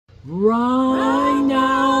Right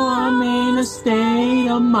now I'm in a state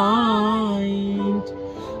of mind.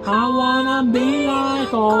 I wanna be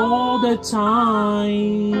like all the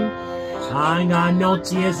time. I got no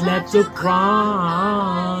tears left to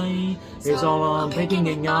cry. It's all I'm picking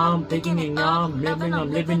it up, picking it up, living,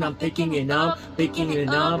 I'm living, I'm picking it up, picking it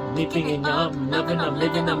up, picking it up, living, I'm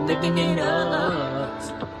living, I'm living it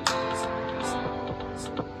up.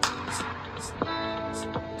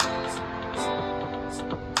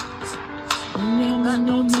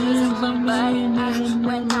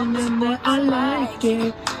 I like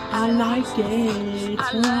it, I like it,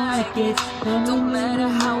 I like it. No matter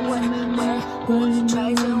how when you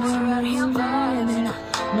try to work your violin,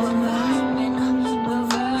 we're vibing, we're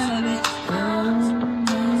vibing.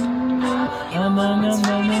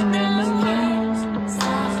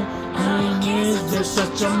 It's just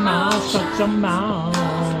such a mouth, such a mouth.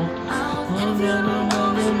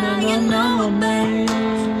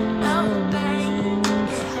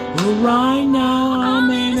 Right now I'm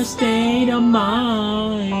in a state of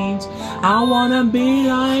mind. I wanna be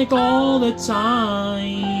like all the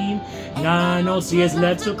time. Got no tears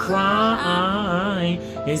left to cry.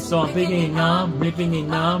 It's all picking up, ripping it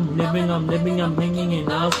up, living, I'm living, I'm bringing it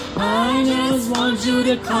up. I just want you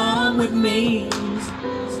to come with me.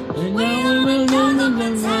 And now we're living the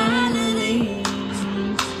reality.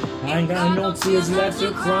 I got no tears left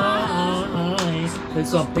to cry.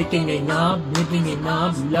 It's all picking it up, living it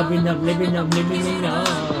up, loving up, living up, living it up.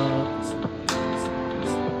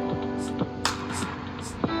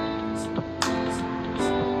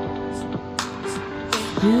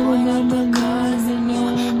 You remember guys and I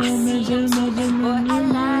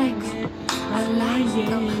like it, I like it,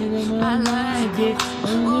 I like it.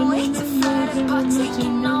 We'll wait to fight apart,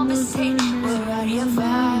 taking all the hate. We're out here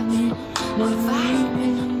vibing, we're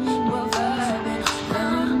vibing, we're vibing.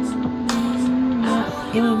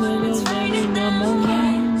 It's raining now.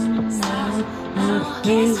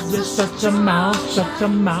 He's just such a mouth, such a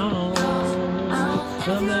mouth.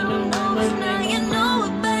 Now you know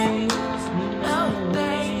it, babe. Oh,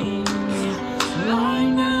 babe.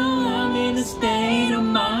 Right now I'm in a state of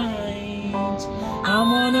mind. I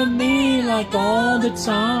wanna be like all the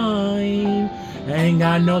time. Ain't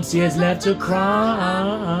got no tears left to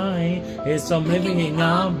cry. It's I'm living it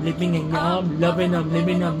up, living it up, loving, I'm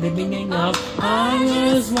living, I'm living it up. I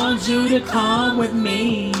just want you to come with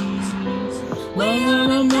me. When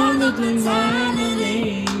I'm on the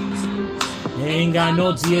reality. Ain't got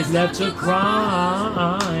no tears left to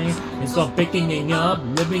cry. It's all picking it up,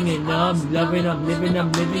 living it up, loving, I'm living,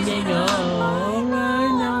 I'm living it up.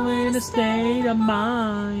 Right now in a state of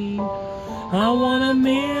mind. I wanna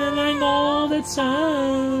be like all the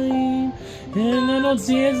time. And got no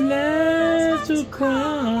tears left to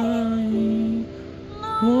cry.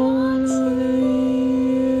 Oh,